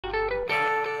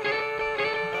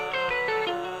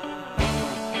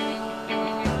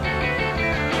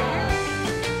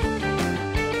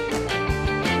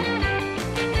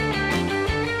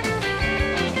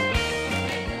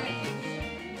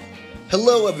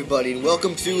Hello everybody and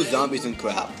welcome to Zombies and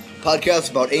Crap,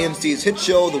 podcast about AMC's hit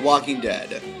show The Walking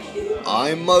Dead.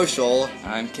 I'm Marshall.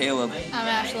 I'm Caleb.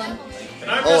 I'm Ashlyn.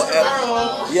 And I'm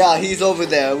Mr. Yeah, he's over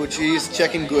there, which he's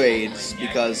checking grades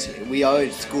because we are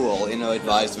at school in our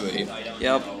advisory.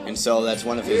 Yep. And so that's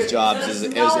one of his jobs is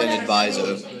an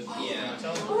advisor.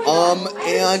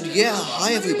 And yeah,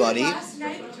 hi everybody.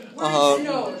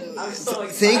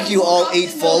 Thank you all 8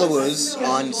 followers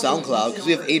on SoundCloud, because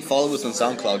we have 8 followers on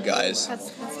SoundCloud, guys.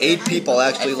 8 people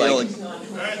actually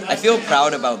I feel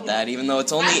proud about that, even though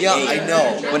it's only 8. Yeah, I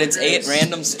know. But it's 8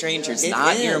 random strangers,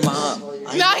 not your mom.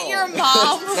 Not your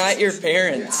mom. Not your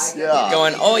parents. Yeah.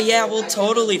 Going, oh yeah, we'll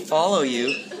totally follow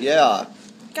you. Yeah.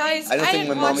 Guys, I don't think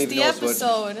my mom watched even the knows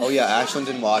episode. what. Oh yeah, Ashlyn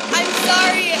didn't watch it. I'm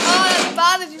sorry. Oh, it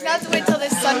bothers me. You have to wait till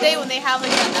this Sunday when they have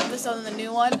like an episode in the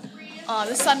new one.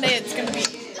 This Sunday it's gonna be.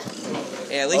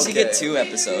 Yeah, at least you get 2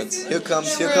 episodes. Here comes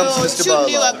Mr. 2 Barlow.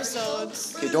 new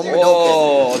episodes. Okay, don't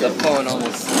The phone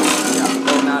almost.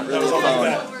 Well, not really a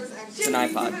phone. It's an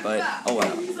iPod, but oh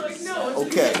well.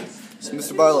 Okay, so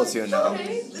Mr. Barlow's here now.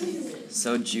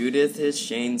 So Judith is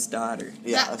Shane's daughter.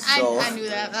 Yeah, so. I knew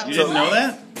that. You didn't know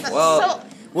that?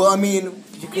 Well, I mean,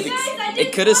 you could.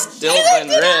 It could have still been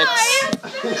Rick's.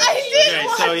 Okay,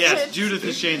 so yes, Judith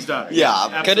is Shane's daughter.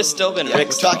 Yeah, Could have still been We're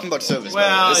Rick's. talking about service.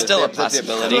 Well, There's still a It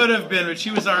possibility. could have been, but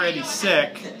she was already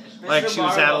sick. Like, she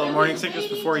was had a little morning sickness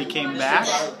before he came back,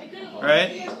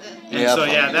 right? And Yeah. so,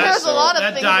 yeah, There was a lot of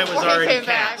that things die was before he already came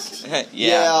back. cast.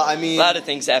 Yeah, I mean. A lot of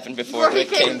things happened before Before he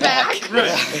Rick came back.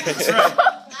 Right, that's right.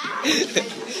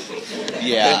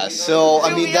 Yeah, so, I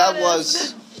To mean, be that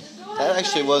honest.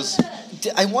 actually was.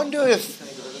 I wonder if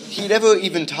he'd ever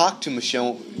even talked to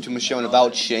Michonne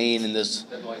about Shane and this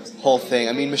whole thing.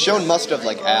 I mean, Michonne must have,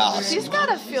 like, asked. She's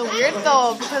gotta feel weird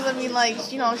though, because I mean,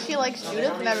 like, you know, she likes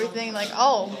Judith and everything. Like,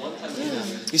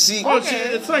 You see. Well,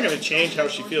 it's not going to change how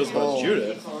she feels about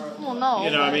Judith. well, no.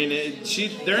 You know, I mean, you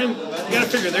gotta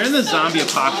figure, they're in the zombie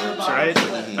apocalypse, right?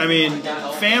 I mean,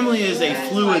 family is a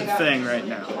fluid thing right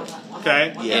now,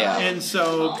 okay? Yeah. And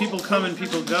so people come and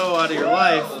people go out of your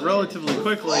life relatively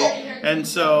quickly, and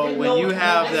so when you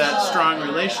have that strong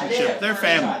relationship, they're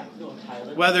family.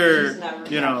 Whether,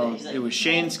 you know, it was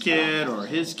Shane's kid or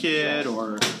his kid,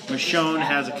 or Michonne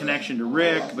has a connection to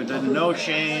Rick but doesn't know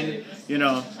Shane, you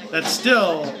know, that's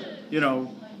still, you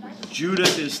know,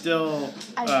 Judith is still,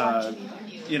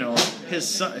 you know,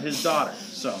 his daughter.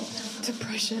 So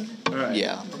Depression. right.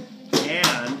 Yeah.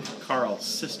 And Carl's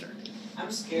sister.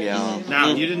 Yeah. Now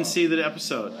you didn't see the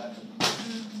episode.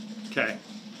 Okay.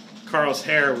 Carl's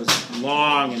hair was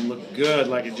long and looked good,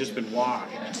 like it'd just been washed.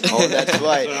 Oh, that's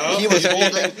right. So, He was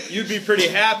holding. You'd be pretty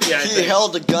happy, I He think.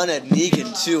 held a gun at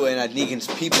Neagn too, and at Negan's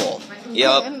people.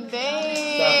 Yep.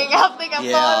 Dang. I think I'm falling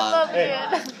in love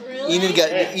again.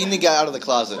 Enid got out of the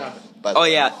closet. But Oh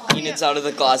yeah, Enid's out of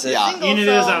the closet. Yeah. Enid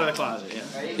is out of the closet,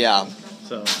 yeah. Yeah.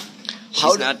 So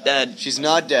She's not dead. She's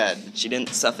not dead. She didn't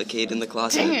suffocate in the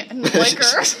closet. Dang it. And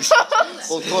liquor.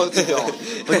 Well, close to go.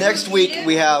 But next week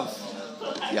we have.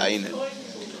 Yeah, Enid.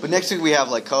 But next week we have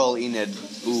like Carl, Enid.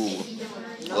 Ooh.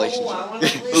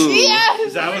 Relationship. Ooh. Yes.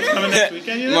 is that what's coming next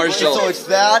weekend? You know? Marshall. So it's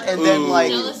that, and then like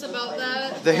Jealous about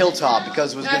that. the hilltop,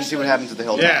 because we're going to see what happens at the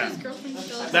hilltop. Yeah.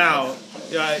 Now,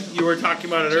 you were talking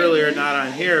about it earlier, not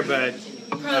on here, but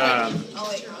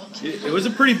it was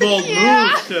a pretty bold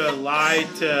move to lie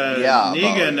to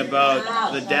Neagn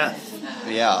about the death.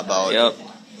 Yeah, about. Yep.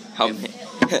 How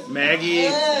Maggie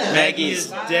is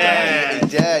dead.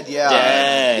 Dead, yeah.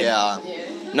 Dead. Yeah.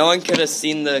 No one could have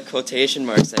seen the quotation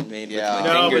marks I made Yeah. with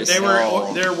my No, but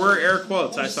fingers. there were air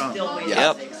quotes. I saw them.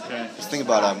 Yeah. Yep. Okay. Just think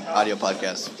about audio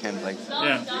podcasts. Kind of like.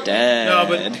 Yeah. Dead. No,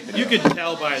 but you could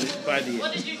tell by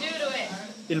the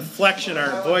inflection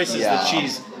of our voices that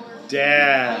she's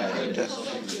dead,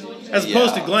 as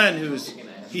opposed to Glenn,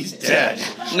 he's dead.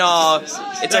 No, it's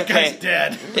That okay. guy's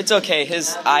dead. It's okay.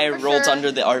 His eye rolled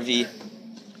under the RV.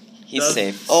 He's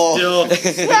safe. Oh. Still Yeah,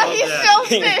 he's dead. still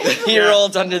safe. He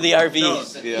rolled under the RV. No,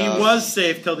 Yeah. he was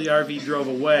safe till the RV drove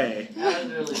away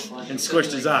and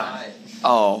squished his eye.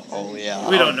 Oh. Oh yeah.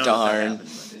 We don't know. Darn.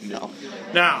 No.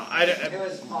 Now, I'm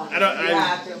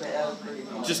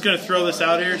just going to throw this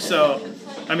out here. So,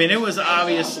 I mean, it was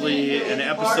obviously an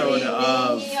episode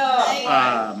of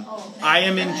I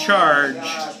am in charge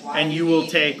and you will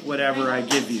take whatever I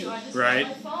give you, right?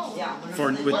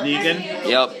 With Neagn?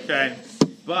 Yep. Okay.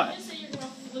 But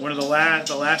one of the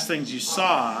last things you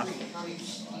saw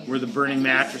were the burning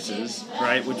mattresses,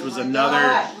 right? Which was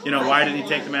another, you know, why did he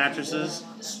take the mattresses?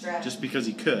 Just because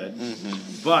he could.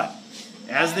 Mm-hmm. But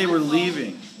as they were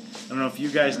leaving, I don't know if you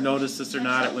guys noticed this or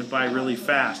not, it went by really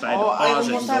fast. I had to pause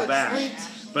it and go back.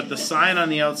 But the sign on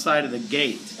the outside of the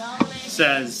gate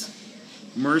says,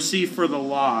 mercy for the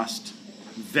lost,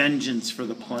 vengeance for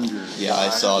the plunderer. Yeah, I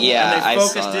saw that. Yeah. And they I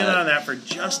focused saw in that. on that for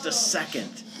just a second,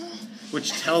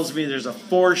 which tells me there's a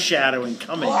foreshadowing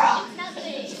coming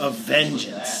of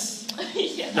vengeance.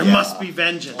 There must be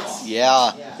vengeance.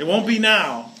 Yeah, It won't be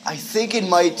now. I think it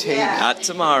might take. Not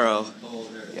tomorrow.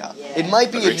 Yeah, it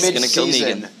might be in Rick's gonna kill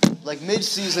mid-season, like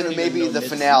mid-season or maybe the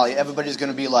finale. Everybody's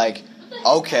gonna be like,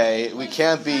 okay, we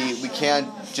can't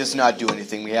just not do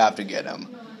anything. We have to get him.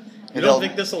 You don't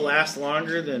think this will last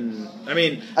longer than? I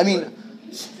mean,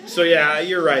 so yeah,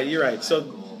 you're right. So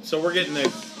we're getting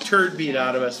the turd beat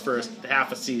out of us for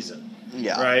half a season.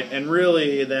 Yeah. Right, and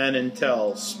really then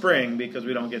until spring because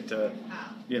we don't get to,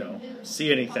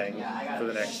 see anything for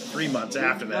the next 3 months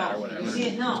after that or whatever.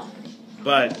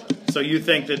 But so you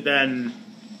think that then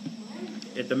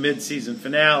at the mid-season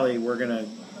finale we're gonna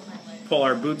pull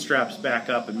our bootstraps back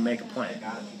up and make a plan?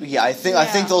 Yeah, I think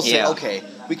they'll say, Yeah. okay,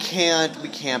 we can't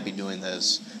be doing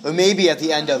this, or maybe at the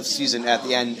very end of the season,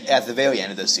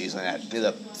 at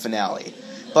the finale.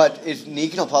 But if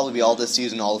Neagn will probably be all of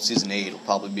season 8 will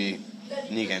probably be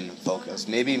Neagn focused,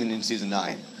 maybe even in season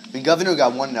 9. I mean, Governor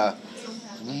got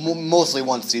mostly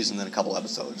one season, then a couple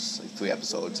episodes, like 3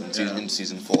 episodes in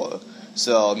season 4.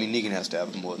 So I mean, Neagn has to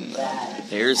have more than that.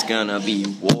 There's gonna be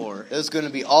war. There's gonna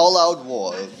be all-out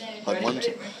war. Part 1,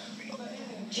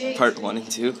 2. Part 1 and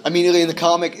 2. I mean, in the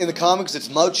comics, it's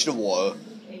March to War,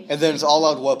 and then it's All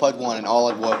Out War Part 1 and All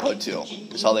Out War Part 2.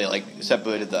 That's how they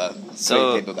separated the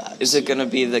So, trade paperbacks. is it gonna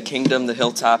be the Kingdom, the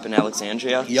Hilltop, and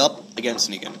Alexandria? Yup, against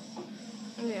Neagn.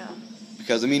 Yeah.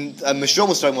 Because, I mean, Michonne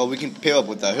was talking about we can pair up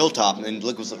with the Hilltop, and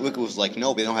Rick was like,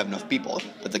 no, they don't have enough people.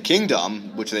 But the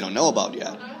Kingdom, which they don't know about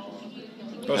yet.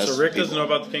 Oh, so Rick doesn't know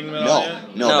about the kingdom at all No,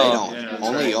 yet? no, No. they don't. Yeah, that's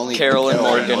Only Carol and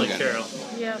Morgan. Only Carol.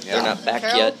 Yeah. They're not back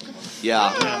Carol? yet.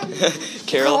 Yeah. Go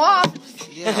Carol. off.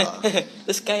 Yeah.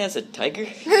 This guy has a tiger?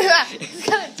 Yeah.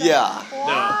 No,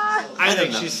 I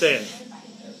think know. she's saying,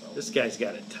 this guy's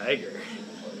got a tiger.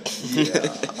 Yeah.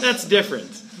 That's different.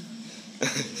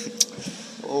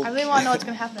 I really want to know what's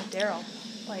gonna happen to Daryl.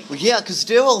 Like, Well, yeah, because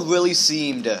Daryl really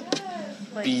seemed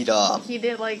like beat up. he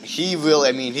did. Like, He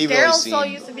really Daryl's so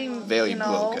seemed used to being very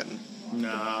broken.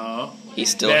 No. He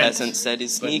still Bent, hasn't said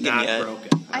his but Negan not yet.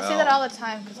 broken. I say that all the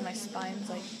time because my spine's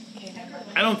like caving in.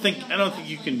 I don't think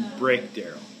you can break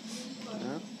Daryl.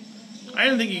 I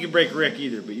don't think you can break Rick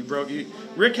either, but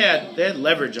they had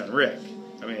leverage on Rick.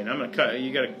 I mean,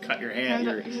 you gotta cut your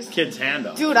kid's hand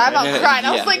off. Dude, I about cried.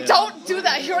 I was Yeah. like, don't do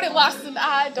that. You already lost an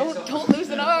eye. Don't lose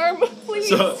an arm, please.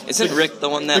 So, Isn't Rick the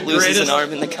one that The loses greatest- an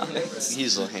arm in the comics?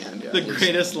 He's a hand. Yeah. the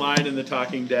greatest line in The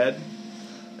Talking Dead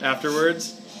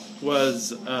afterwards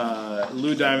was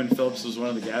Lou Diamond Phillips was one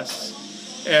of the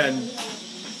guests, and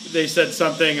they said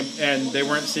something, and they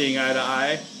weren't seeing eye to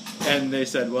eye, and they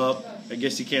said, well, I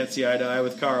guess you can't see eye to eye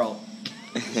with Carl.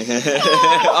 That's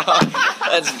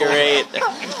great.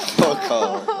 Oh,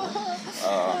 Carl.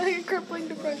 Crippling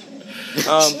depression.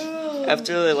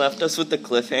 After they left us with the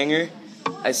cliffhanger,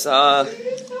 I saw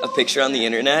a picture on the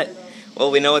internet. Well,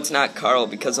 we know it's not Carl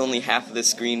because only half of the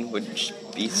screen would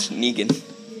be Negan.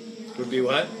 Would be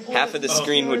what? Half of the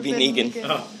screen would be Negan.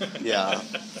 Oh. Yeah.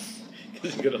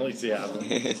 Because you could only see half of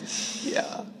it.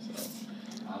 Yeah.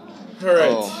 All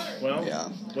right. Oh, Well, yeah.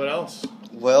 what else?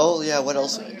 Well, yeah, what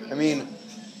else? I mean,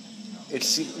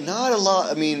 it's not a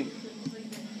lot. I mean,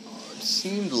 it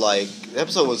seemed like the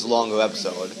episode was a longer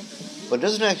episode, but it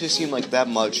doesn't actually seem like that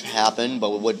much happened,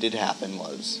 but what did happen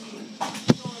was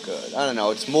good. I don't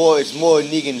know, it's more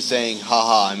Negan saying,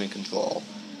 haha, I'm in control,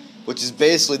 which is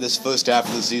basically this first half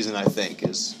of the season, I think,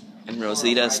 is... And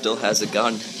Rosita still has a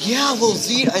gun. Yeah, well,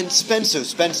 Zeta and Spencer.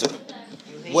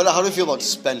 How do you feel about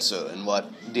Spencer and what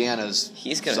Deanna's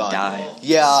He's gonna son? die.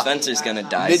 Yeah. Spencer's gonna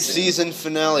die. Mid-season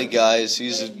finale, guys.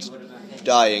 He's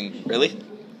dying. Really?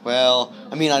 Well,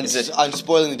 I mean, Is it- I'm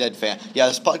spoiling the dead fan. Yeah,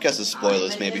 this podcast is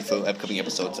spoilers, maybe, for upcoming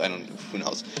episodes. I don't... Who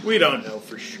knows? We don't know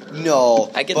for sure.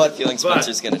 No. I get but, the feeling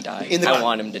Spencer's gonna die. in the- I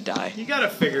want him to die. You gotta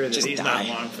figure that Just he's die. not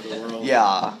long for the world.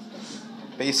 Yeah.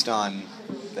 Based on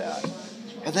that.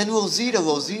 And then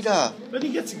Rosita. But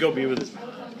he gets to go be with his mom.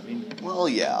 I mean, Well,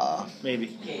 yeah.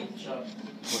 maybe.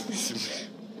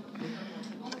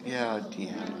 Yeah,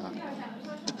 Deanna.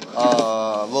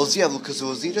 Because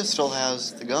Rosita still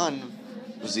has the gun.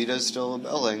 Rosita's still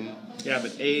rebelling. Yeah,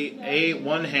 but a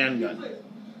one handgun.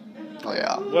 Oh,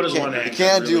 yeah. What is one You hand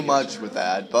can't really do do? much with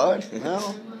that, but,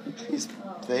 well,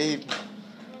 I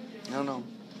don't know.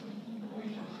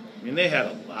 I mean, they had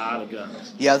a lot of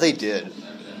guns. Yeah, they did.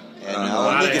 And now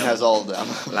lot of Negan them. has all of them.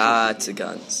 Lots of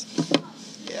guns.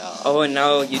 Yeah. Oh, and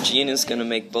now Eugene is gonna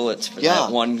make bullets for Yeah.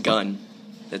 that one gun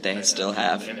that they still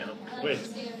have. I know. Wait,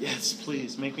 Yes,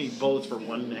 please make me bullets for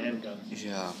one handgun.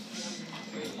 Yeah.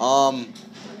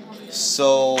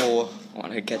 So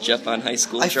Want to catch up on high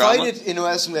school I drama? find it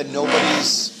interesting that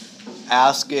nobody's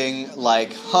asking,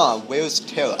 like, where's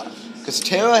Tara? Because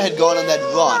Tara had gone on that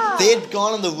run. They had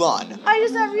gone on the run. I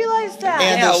just not realized that.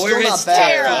 And Yeah, they're where still is not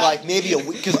back Tara? for, like, maybe a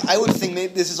week. Because I would think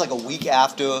maybe this is, like, a week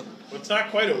after. Well, it's not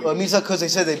quite a week. Well, I mean, it's not because they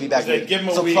said they'd be back. They give 'em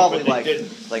a so week, probably, but they like,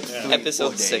 didn't. like Yeah. 3-4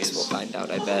 Episode 6 days. we'll find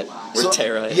out, I bet. Where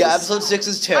Tara is. Yeah, episode 6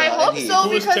 is Tara I hope and Heath. so. Who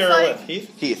was because, Tara like- with?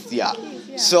 Heath? Heath, yeah.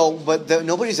 Yeah. So, but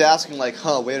nobody's asking, like,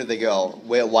 where did they go?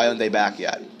 Why aren't they back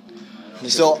yet?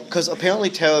 So, because apparently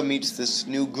Tara meets this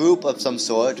new group of some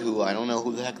sort who I don't know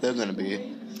who the heck they're going to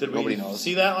be. Did Nobody we knows.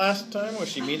 see that last time? Was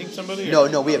she meeting somebody? or-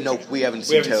 No, we haven't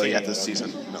seen haven't Tara seen yet it this yet,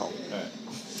 season. No. Alright.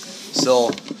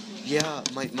 So, yeah,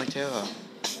 my Tara.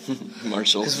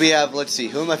 Marshall. Because we have, let's see,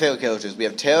 who are my favorite characters? We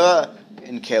have Tara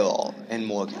and Carol and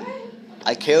Morgan.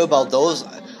 I care about those.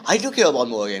 I do care about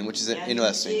Morgan, which is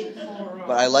interesting.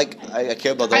 But I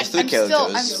care about those 3 I'm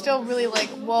characters. still really like,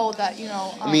 whoa, that,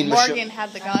 I mean, Morgan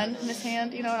had the gun in his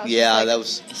hand, you know? And I was Yeah, just like, that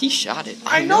was. He shot it.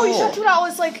 I know, he know. shot it. I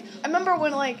was like, I remember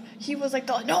when, like, he was like,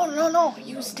 no,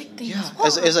 you stick things. Yeah, Whoa.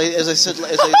 as I said,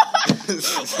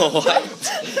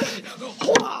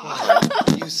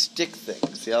 you stick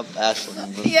things. Yep,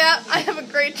 Ashley. Yeah, I have a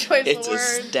great choice It's of a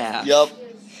words. staff. Yep.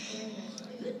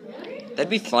 That'd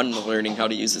be fun learning how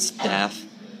to use a staff.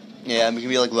 Yeah, we can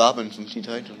be like Robin from Teen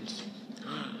Titans.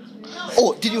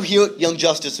 Oh, did you hear Young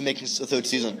Justice is making a 3rd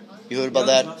season? You heard about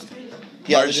that?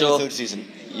 Yeah, they're doing Marshall. a 3rd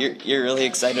season. You're really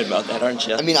excited about that, aren't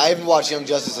you? I mean, I haven't watched Young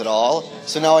Justice at all,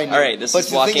 so now I know. Alright, this but is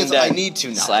the Walking thing is, Dead I need to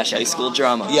now. / high school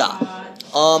drama. Yeah.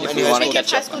 If we anyways, wanna Speaking of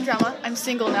catch high up school on- drama, I'm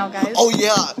single now, guys. Oh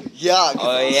yeah.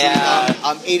 Oh, yeah.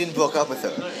 Aiden broke up with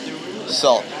her.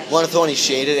 So, want to throw any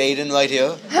shade at Aiden right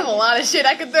here? I have a lot of shit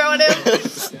I could throw at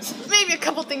him. Maybe a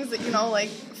couple things that, like,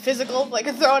 physical, like,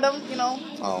 I could throw at him,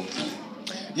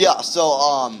 Yeah.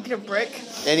 So, Get a brick.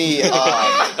 any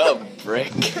A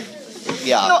brick.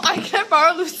 yeah. No, I can't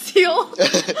borrow Lucille.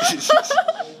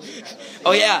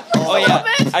 Oh yeah.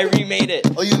 I remade it.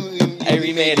 Oh, you I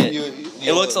remade it.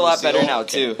 It looks a lot better now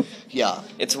okay. too. Yeah.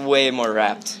 It's way more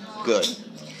wrapped. Good.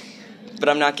 But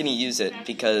I'm not going to use it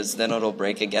because then it'll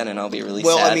break again and I'll be really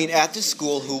Well, sad. I mean, at the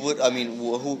school, who would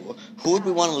would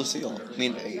we want to Lucille? I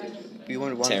mean, we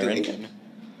would want to do Taryn. Aiden.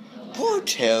 Poor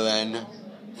Taryn.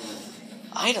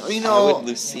 I don't, I would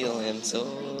Lucille him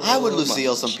so I would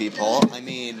Lucille much. some people. I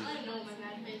mean,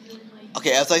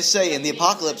 okay, as I say, in the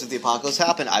apocalypse, if the apocalypse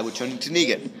happened, I would turn into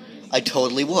Neagn. I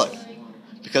totally would.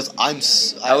 Because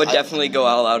I would definitely go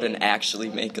all out and actually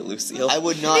make a Lucille. I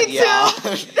would not, Me too. yeah.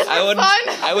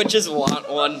 I would just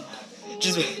want one.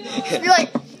 Just Be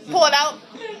like, pull it out.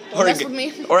 Mess with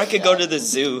me. or I could go to the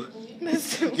zoo.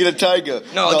 Get a tiger.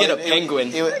 No, I'll get a penguin.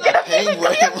 A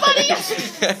penguin.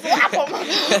 Slap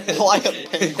him. Why a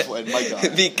penguin? My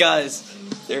God. Because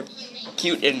they're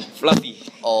cute and fluffy.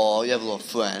 Oh, you have a little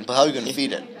friend. But how are you going to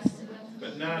feed it?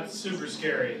 But not super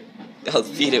scary. I'll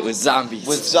feed it with zombies.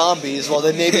 With zombies? Well,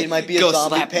 then maybe it might be a Go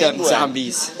zombie slap penguin. them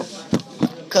zombies.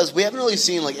 Because we haven't really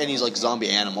seen like any like zombie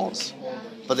animals.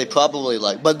 But they probably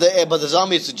like, but the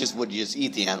zombies would just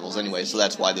eat the animals anyway, so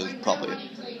that's why they're probably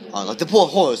on. Like the poor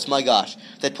horse, my gosh,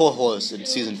 that pour horse in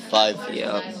season 5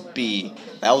 Yep. B.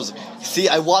 That was, see,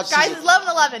 I watched. Guys, season, it's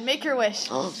 11:11. Make your wish.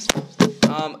 oh,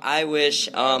 I wish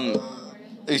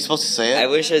are you supposed to say I it?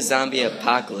 wish a zombie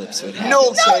apocalypse would happen.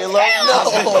 No, Taylor,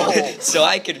 no. So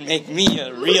I could make me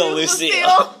a real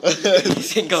Lucille.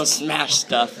 Lucille. And go smash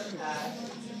stuff.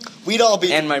 We'd all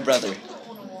be. And my brother.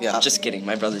 Yeah. Just kidding,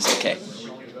 my brother's okay.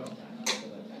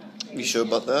 You sure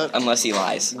about that? Unless he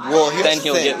lies. Well, here's Then the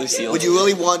he'll thing. get Lucille. Would you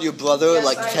really want your brother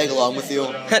like to tag along with you?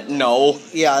 No.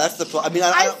 Yeah, that's the. I mean,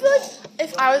 I I don't. feel like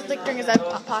if I was like during his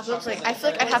apocalypse, like I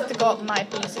feel like I'd have to go up my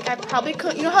pace. Like I probably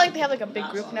could. You know how like they have like a big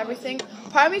group and everything.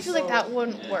 Part of me feels like that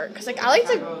wouldn't work because like I like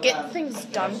to get things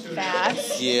done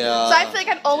fast. Yeah. So I feel like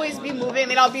I'd always be moving,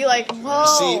 and I'll be like,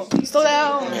 "Whoa, slow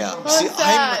down." Yeah. What's See,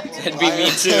 that? That'd be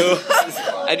me too.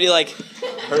 I'd be like,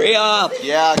 hurry up.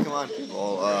 Yeah, come on,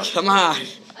 people. Come on.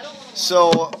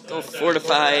 So Go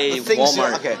fortify things,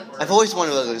 Walmart. okay, I've always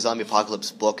wanted like a zombie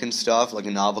apocalypse book and stuff, like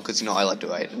a novel, because I like to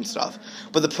write and stuff.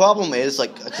 But the problem is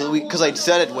like, because I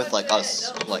said it with like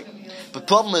us, like, the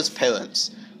problem is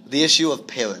parents. The issue of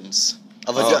parents.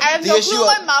 Of Oh. I have the no issue clue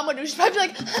what my mom would do. She'd probably be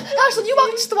like, "Ashley, you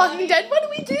watched The Walking Dead. What do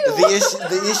we do?"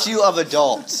 the issue of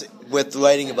adults with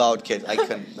writing about kids. I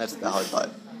couldn't. That's the hard part.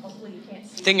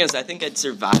 Thing is, I think I'd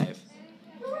survive.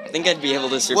 I think I'd be able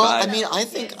to survive. Well,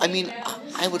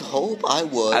 I would hope I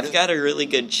would. I've got a really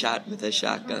good shot with a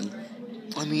shotgun.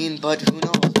 I mean, but who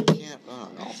knows? I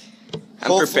don't know. I'm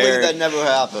Hopefully prepared. that never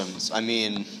happens. I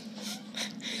mean,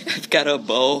 I've got a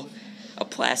bow, a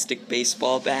plastic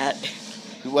baseball bat.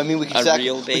 I mean, we can,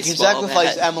 real we can baseball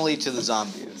sacrifice bat. Emily to the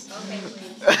zombies.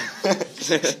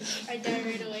 I die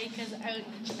right away because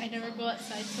I never go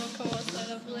outside, so I'll come outside.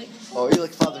 I'll be like, Oh, you're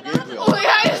like Father Gabriel. Oh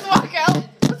yeah, I just walk out.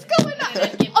 What's going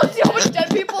on? Oh, see how much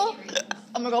dead people?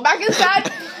 I'm gonna go back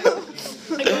inside. I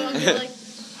go and be like,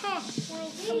 huh,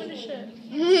 world's coming to shit.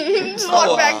 Just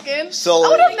walk back in. so- I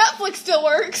wonder if Netflix still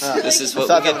works. This is what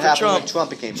That's we what get for happened when Trump. Trump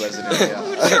became president.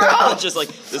 Yeah. Just like,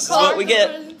 this is what we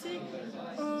get.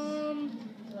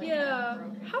 Yeah,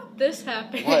 how'd this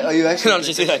happen? What, are you And actually? I'm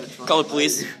just like, call the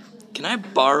police. Can I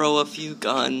borrow a few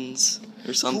guns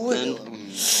or something?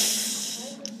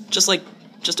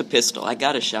 Just a pistol. I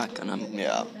got a shotgun.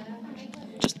 Yeah.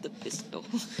 Just the pistol.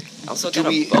 I also Do got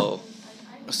we- a bow.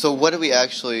 So what do we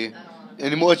actually?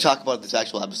 Any more to talk about this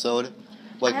actual episode?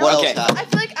 Like what Okay. else happened? I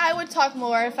feel like I would talk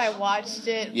more if I watched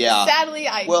it. Yeah. Sadly,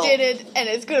 I Well- didn't, and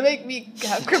it's gonna make me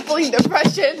have crippling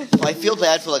depression. I feel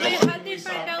bad for like. Wait, how'd they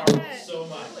find out that?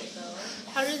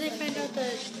 How did they find out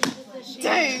that she?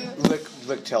 Dang.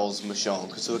 Rick tells Michonne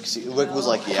because Rick was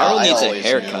like, yeah, Carl I needs a always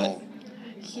haircut. knew.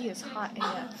 He is hot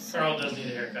AF. Carl does need a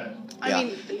haircut. I Yeah. mean,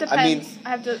 it depends. I mean- I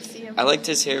have to see him. I liked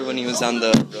his hair when he was on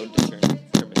the road to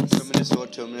Terminus.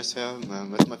 Terminus hair,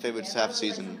 man. That's my favorite half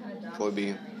season.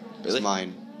 Corby, Really? it's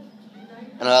mine.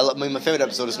 And my favorite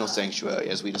episode is No Sanctuary,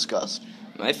 as we discussed.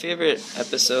 My favorite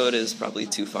episode is probably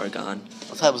Too Far Gone.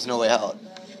 I thought it was No Way Out.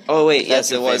 Oh wait, That's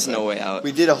yes, it your was favorite. No Way Out.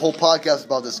 We did a whole podcast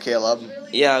about this, Caleb.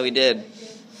 Yeah, we did.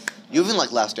 You even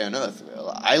like Last Day on Earth. Okay,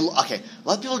 a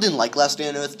lot of people didn't like Last Day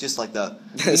on Earth, just like the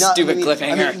Stupid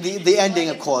cliffhanger. I mean, the ending,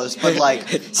 of course, but like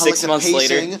how, 6 like, the months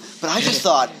later. pacing. But I just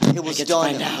thought it was get to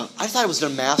done. find out. I thought it was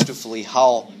done masterfully.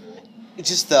 How it's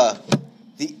just the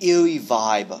eerie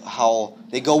vibe. How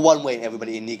they go one way and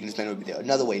everybody in Negan's man would be there,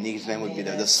 another way Negan's man would be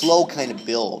there. The slow kind of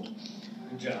build.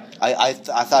 I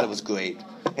thought it was great,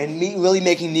 and really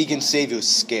making Negan's savior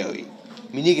scary.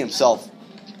 I mean, Negan himself.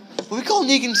 Would we call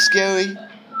Negan scary?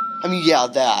 I mean, yeah,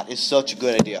 that is such a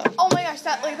good idea. Oh my gosh,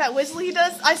 that whistle he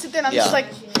does. I sit there and I'm Yeah. just like,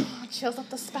 chills up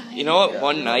the spine. You know what?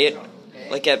 One night,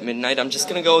 like at midnight, I'm just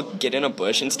gonna go get in a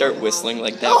bush and start whistling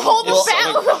like that. Hold the Just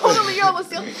fan, like- hold the Leo, let's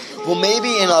go. Well,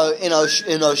 maybe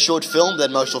in a short film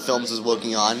that Marshall Films is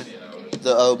working on,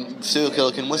 the serial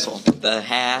killer can whistle. the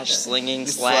hash slinging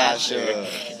slasher.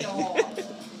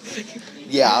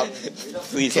 Yeah.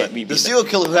 Please let me be The that. serial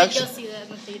killer who You'll actually see that in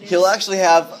the theaters. he'll actually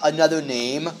have another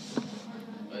name,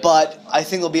 but I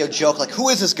think it'll be a joke like, who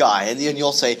is this guy? And then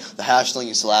you'll say the hash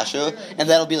slinging slasher, and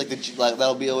that'll be like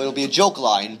it'll be a joke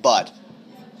line, but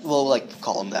we'll like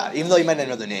call him that, even though he might have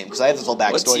another name because I have this whole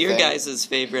backstory. What's your thing. guys'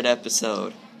 favorite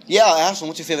episode? Yeah, Ashlyn,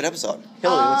 what's your favorite episode?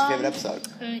 Hillary, what's your favorite episode?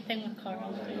 Anything with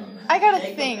Carl. I gotta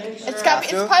think. It's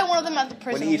After? probably one of them at the When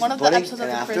prison. he eats One of the pudding episodes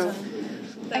and at the after? prison.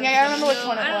 Like, I remember which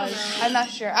one it I don't was. know. I'm not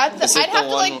sure. I'd Is it have the to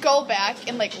one- like go back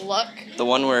and like look. The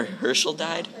one where Herschel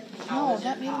died? No,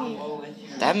 that made me.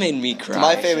 That made me cry.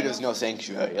 My favorite was No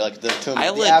Sanctuary, like the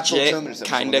I the actual legit Terminus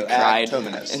episode, kind of the cried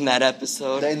Terminus. in that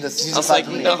episode. In the season I was like,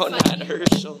 5 no, not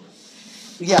Herschel.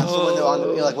 Yeah, so when they're on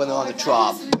the, when they're on the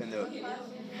trop. And they're,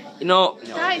 You know,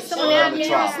 Guys, someone on add the me on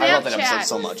trop. I love that episode Snapchat.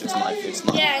 so much. It's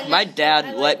my. Yeah, my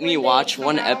dad let me watch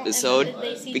one episode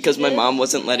because my mom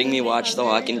wasn't letting me watch The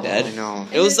Walking Dead. I know.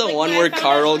 It was the one where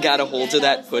Carl got a hold of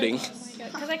that pudding.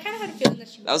 Because I kind of had a feeling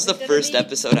this. That was the first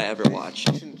episode I ever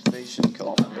watched. They shouldn't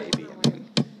kill the baby. I mean,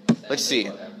 let's see.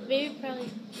 Maybe probably.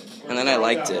 And then I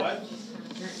liked it.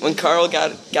 When Carl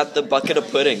got the bucket of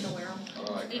pudding,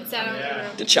 Eats out on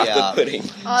the the chocolate Yeah. pudding.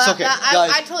 It's okay, I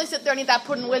guys. totally sit there and eat that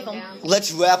pudding with them.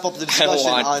 Let's wrap up the discussion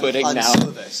want on pudding now.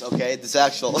 service. Okay, this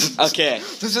actual. Okay.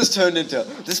 This has turned into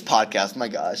this podcast. My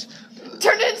gosh.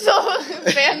 Turned into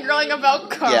fangirling about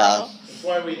Carl. Yeah. That's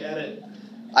why we edit.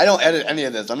 I don't edit any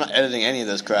of this. I'm not editing any of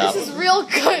this crap. This is real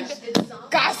good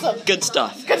gossip. Good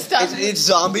stuff. Good stuff. It's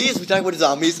zombies. We talk about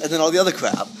zombies, and then all the other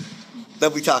crap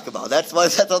that we talk about. That's how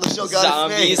the show got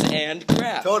Zombies its name. and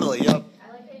crap. Totally. Yep.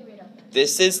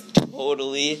 This is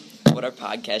totally what our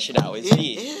podcast should always It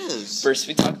be. is. First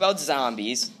we talk about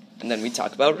zombies, and then we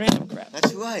talk about random crap.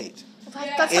 That's right.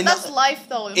 That's life,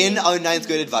 though. In our 9th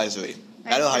grade advisory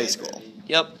at our high school.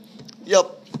 Yep.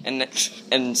 Yep.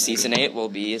 And season 8 will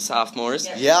be sophomores.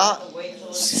 Yeah.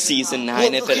 Season 9,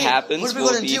 Well, if okay, it happens, what are we will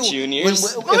gonna be do?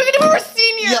 juniors. When- What are we gonna do when we're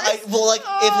seniors? Yeah,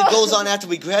 if it goes on after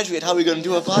we graduate, how are we going to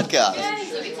do a podcast?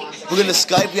 We're going to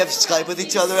Skype. We have to Skype with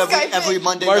each other Skype every it.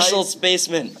 Monday Marshall's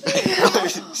basement.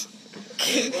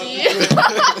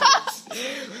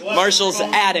 Marshall's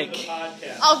attic.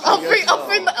 I'll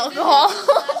bring the alcohol.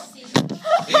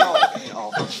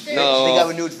 No. They got No.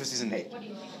 renewed for season 8.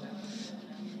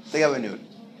 They got renewed.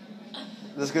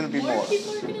 There's gonna be More more.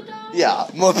 people are gonna die. Yeah,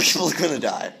 more people are gonna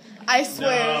die. I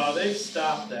swear. No, they've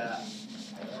stopped that.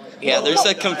 Yeah, there's a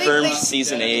They- confirmed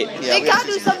season 8. Yeah, They we gotta have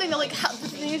do to- something to like.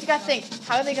 You just gotta think.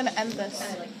 How are they gonna end this?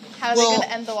 How are Well, they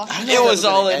gonna end the Walking I don't Dead? know. It was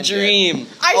all a End it. dream.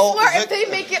 I Oh, swear, Rick- if they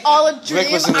make it all a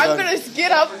dream, was I'm gonna- gonna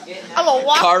get up. I'm gonna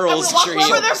walk. Carl's I'm gonna walk dream.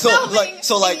 wherever they're So, filming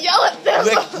like, and yell at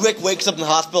them. Rick wakes up in the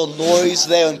hospital, Lori's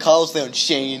there, and Carl's there, and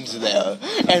Shane's there,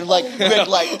 and like Rick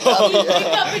like. Wake up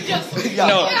and just. Yeah.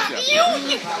 No.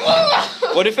 You.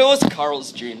 What if it was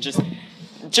Carl's dream?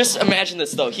 Just imagine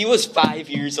this though. He was 5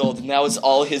 years old and that was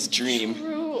all his dream.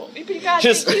 True. But you gotta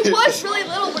Just- think, he was really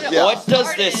little when it Yeah. all What does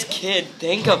started. this kid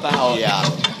think about? Yeah.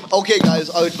 Okay, guys,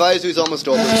 our advisory's almost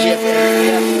over.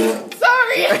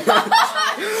 Sorry.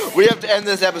 We have to end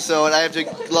this episode. I have to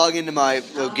log into my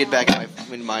get back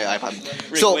in my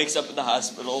iPod. Rick So wakes up at the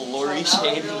hospital. Lori,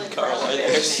 Shane, and Carl are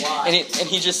there, and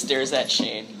he just stares at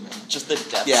Shane. Just the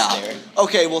death yeah. stare.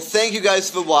 Okay. Well, thank you guys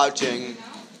for watching.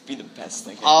 Be the best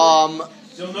thing. Ever.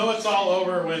 You'll know it's all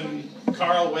over when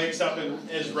Carl wakes up and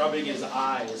is rubbing his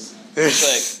eyes.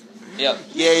 It's like, yep.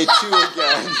 Yay, 2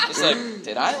 again. It's like,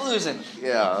 did I lose an?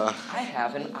 Yeah. I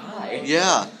have an eye.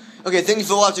 Yeah. Okay, thank you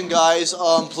for watching, guys.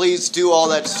 Please do all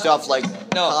that stuff like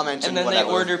No, comment and then whatever.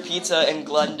 they order pizza and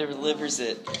Glenn delivers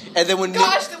it. And then when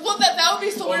Gosh, well that would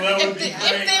be so Well, weird that if would be they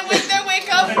great.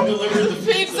 wake up. Glenn delivered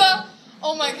the Pizza.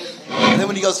 Oh my god. and then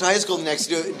when he goes to high school the next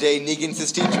day, Negan's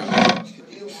his teacher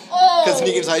Oh. because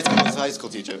Negan's his high school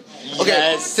teacher. Okay,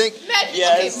 Yes. think. Imagine,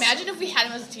 Yes. okay, imagine if we had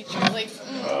him as a teacher. Like,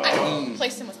 I don't know,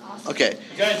 place him was awesome. Okay.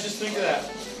 Guys, just think of that.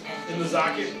 In the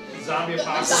zombie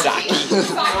apocalypse, Zaki.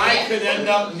 I could end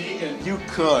up Negan. You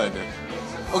could.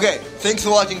 Okay, thanks for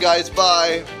watching, guys.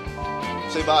 Bye.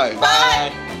 Say bye.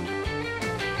 Bye.